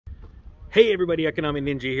Hey everybody, Economic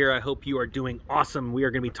Ninja here. I hope you are doing awesome. We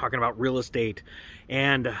are going to be talking about real estate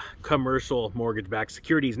and commercial mortgage-backed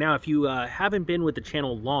securities. Now, if you haven't been with the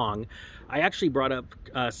channel long, I actually brought up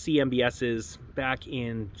CMBSs back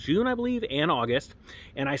in June, I believe, and August.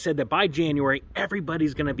 And I said that by January,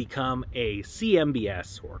 everybody's going to become a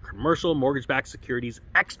CMBS or commercial mortgage-backed securities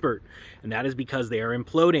expert. And that is because they are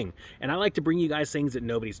imploding. And I like to bring you guys things that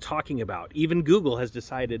nobody's talking about. Even Google has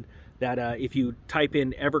decided that if you type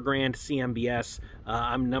in evergrande CMBS,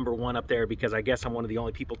 I'm #1 up there because I guess I'm one of the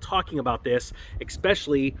only people talking about this,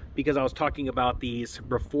 especially because I was talking about these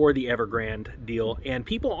before the evergrande deal, and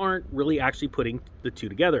people aren't really actually putting the two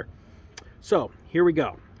together. So here we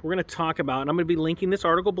go. We're going to talk about, and I'm going to be linking this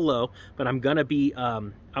article below, but I'm going to be,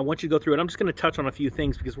 I want you to go through it. I'm just going to touch on a few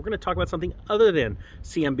things because we're going to talk about something other than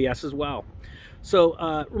CMBS as well.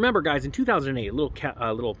 So remember guys, in 2008,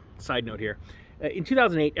 a little side note here, in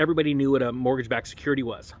 2008, everybody knew what a mortgage-backed security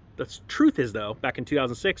was. The truth is, though, back in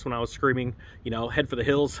 2006, when I was screaming, you know, head for the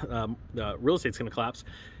hills, the real estate's going to collapse,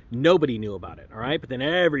 nobody knew about it, all right? But then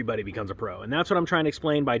everybody becomes a pro. And that's what I'm trying to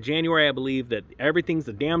explain. By January, I believe that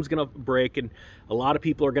the dam's going to break, and a lot of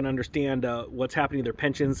people are going to understand what's happening to their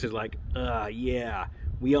pensions. They're like, yeah,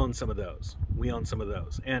 we own some of those. We own some of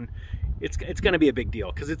those. And it's going to be a big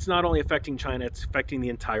deal because it's not only affecting China, it's affecting the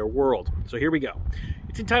entire world. So here we go.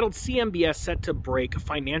 It's entitled CMBS Set to Break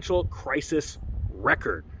Financial Crisis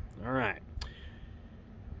Record. All right.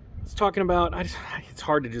 It's talking about, it's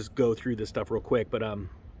hard to just go through this stuff real quick, but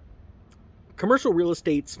commercial real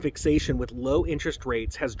estate's fixation with low interest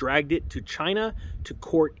rates has dragged it to China to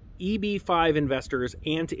court EB5 investors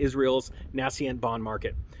and to Israel's nascent bond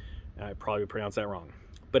market. I probably pronounced that wrong.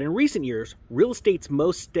 But in recent years, real estate's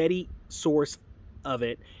most steady source of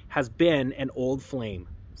it has been an old flame,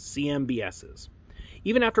 CMBSs.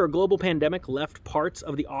 Even after a global pandemic left parts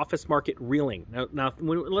of the office market reeling. Now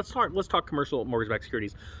let's talk commercial mortgage-backed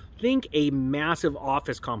securities. Think a massive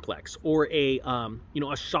office complex or a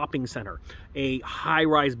a shopping center, a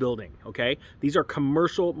high-rise building. Okay, these are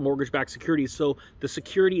commercial mortgage-backed securities. So the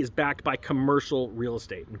security is backed by commercial real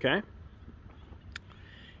estate. Okay.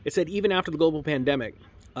 It said even after the global pandemic,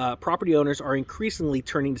 property owners are increasingly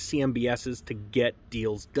turning to CMBSs to get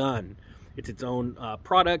deals done. It's its own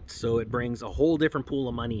product, so it brings a whole different pool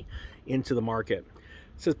of money into the market.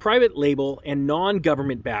 It says private label and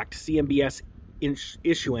non-government backed CMBS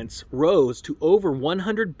issuance rose to over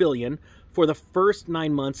 $100 billion for the first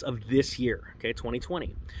 9 months of this year, okay,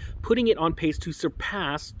 2020, putting it on pace to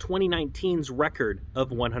surpass 2019's record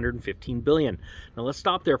of $115 billion. Now let's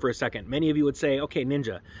stop there for a second. Many of you would say, okay,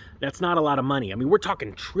 Ninja, that's not a lot of money. I mean, we're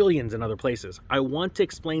talking trillions in other places. I want to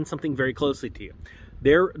explain something very closely to you.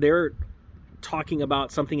 They're talking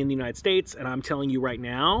about something in the United States, and I'm telling you right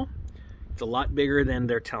now, it's a lot bigger than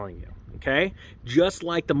they're telling you. Okay, just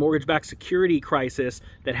like the mortgage-backed security crisis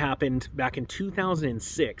that happened back in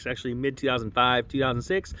 2006, actually mid-2005,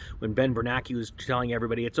 2006, when Ben Bernanke was telling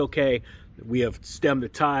everybody, it's okay, we have stemmed the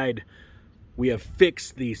tide, we have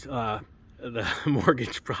fixed these, the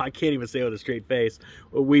mortgage, I can't even say it with a straight face,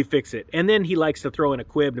 we fix it. And then he likes to throw in a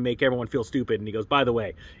quib to make everyone feel stupid, and he goes, by the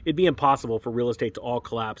way, it'd be impossible for real estate to all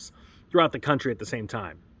collapse throughout the country at the same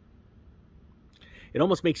time. It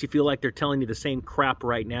almost makes you feel like they're telling you the same crap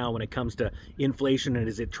right now when it comes to inflation, and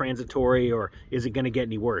is it transitory or is it going to get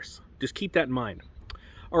any worse? Just keep that in mind.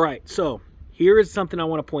 All right, so here is something I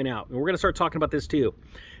want to point out, and we're going to start talking about this too.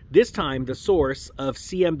 This time, the source of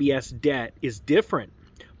CMBS debt is different.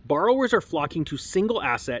 Borrowers are flocking to single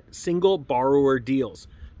asset, Singel Borrower Deals.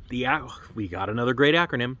 We got another great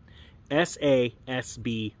acronym,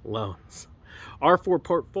 SASB loans. Are for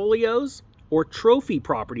portfolios or trophy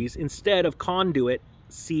properties instead of conduit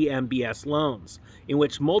CMBS loans, in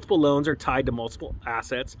which multiple loans are tied to multiple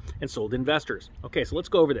assets and sold to investors. Okay, so let's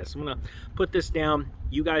go over this. I'm going to put this down.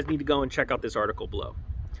 You guys need to go and check out this article below.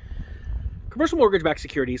 Commercial mortgage-backed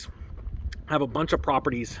securities have a bunch of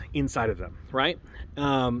properties inside of them, right?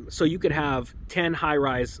 So you could have 10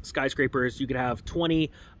 high-rise skyscrapers. You could have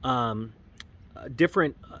 20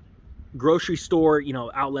 different grocery store,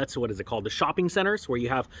 outlets. So what is it called? The shopping centers, where you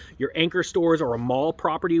have your anchor stores, or a mall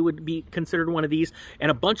property would be considered one of these.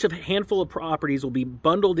 And a handful of properties will be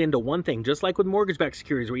bundled into one thing, just like with mortgage-backed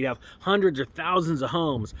securities, where you have hundreds or thousands of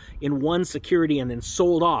homes in one security and then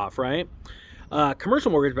sold off, right?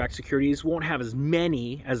 Commercial mortgage-backed securities won't have as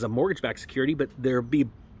many as a mortgage-backed security, but they'll be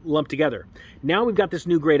lumped together. Now we've got this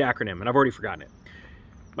new great acronym, and I've already forgotten it.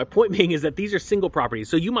 My point being is that these are single properties.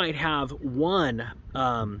 So you might have one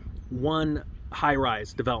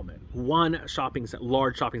high-rise development, one shopping center,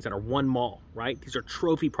 large shopping center, one mall, right? These are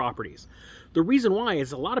trophy properties. The reason why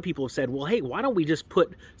is a lot of people have said, well, hey, why don't we just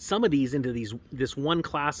put some of these into this one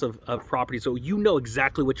class of properties so you know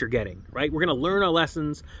exactly what you're getting, right? We're going to learn our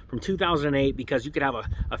lessons from 2008 because you could have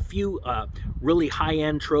a few really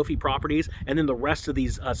high-end trophy properties, and then the rest of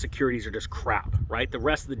these securities are just crap, right? The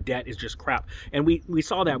rest of the debt is just crap. And we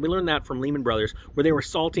saw that. We learned that from Lehman Brothers, where they were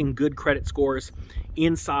salting good credit scores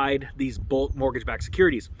inside these bulk mortgage-backed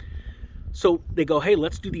securities. So they go, hey,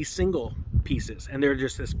 let's do these single pieces, and they're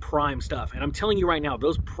just this prime stuff. And I'm telling you right now,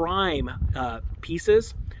 those prime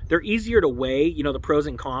pieces, they're easier to weigh, you know, the pros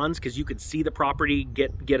and cons, because you could see the property,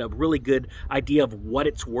 get a really good idea of what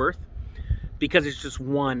it's worth, because it's just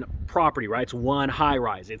one property, right? It's one high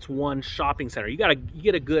rise, it's one shopping center. You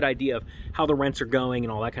get a good idea of how the rents are going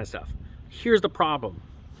and all that kind of stuff. Here's the problem.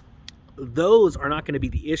 Those are not going to be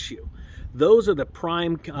the issue. Those are the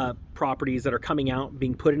prime properties that are coming out,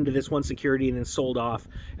 being put into this one security and then sold off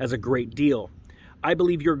as a great deal. I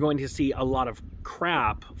believe you're going to see a lot of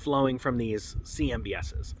crap flowing from these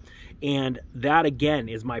CMBSs. And that, again,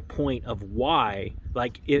 is my point of why,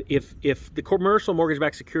 like, if the commercial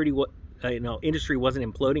mortgage-backed security industry wasn't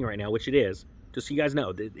imploding right now, which it is, just so you guys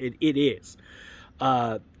know, it is,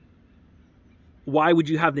 why would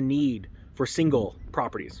you have the need for single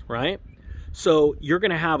properties, right? So you're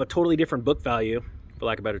going to have a totally different book value, for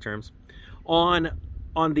lack of better terms, on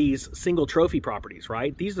these single trophy properties,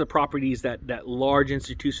 right? These are the properties that large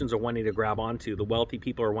institutions are wanting to grab onto, the wealthy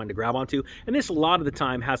people are wanting to grab onto, and this a lot of the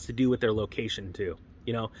time has to do with their location too.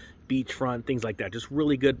 You know, beachfront, things like that. Just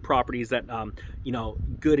really good properties that, you know,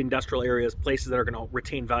 good industrial areas, places that are going to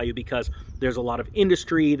retain value because there's a lot of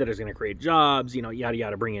industry that is going to create jobs, you know, yada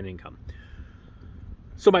yada, bring in income.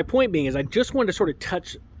 So my point being is, I just wanted to sort of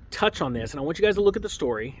touch on this, and I want you guys to look at the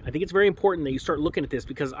story. I think it's very important that you start looking at this,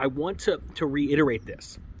 because I want to reiterate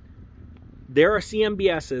this. There are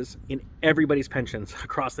CMBSs in everybody's pensions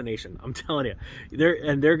across the nation. I'm telling you,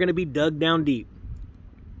 they're going to be dug down deep.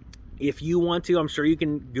 If you want to, I'm sure you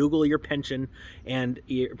can Google your pension and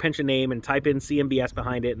your pension name and type in CMBS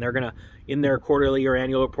behind it, and they're going to, in their quarterly or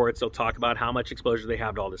annual reports, they'll talk about how much exposure they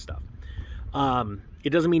have to all this stuff. It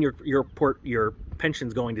doesn't mean your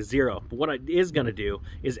pension's going to zero, but what it is going to do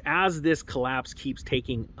is, as this collapse keeps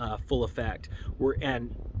taking full effect,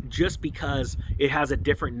 and just because it has a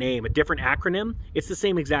different name, a different acronym, it's the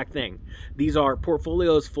same exact thing. These are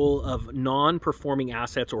portfolios full of non-performing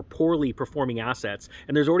assets or poorly performing assets,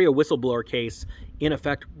 and there's already a whistleblower case in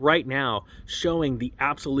effect right now showing the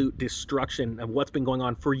absolute destruction of what's been going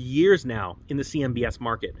on for years now in the CMBS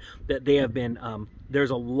market. That they have been,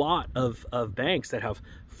 there's a lot of banks that have,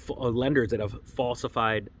 lenders that have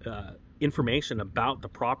falsified information about the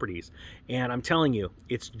properties, and I'm telling you,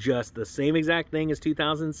 it's just the same exact thing as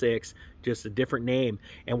 2006, just a different name.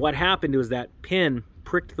 And what happened was that pin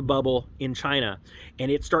pricked the bubble in China,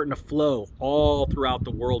 and it's starting to flow all throughout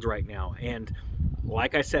the world right now. And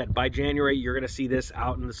like I said, by January, you're going to see this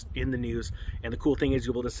out in the news, and the cool thing is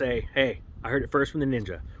you'll be able to say, hey, I heard it first from the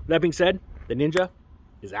ninja. With that being said, the ninja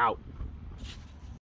is out.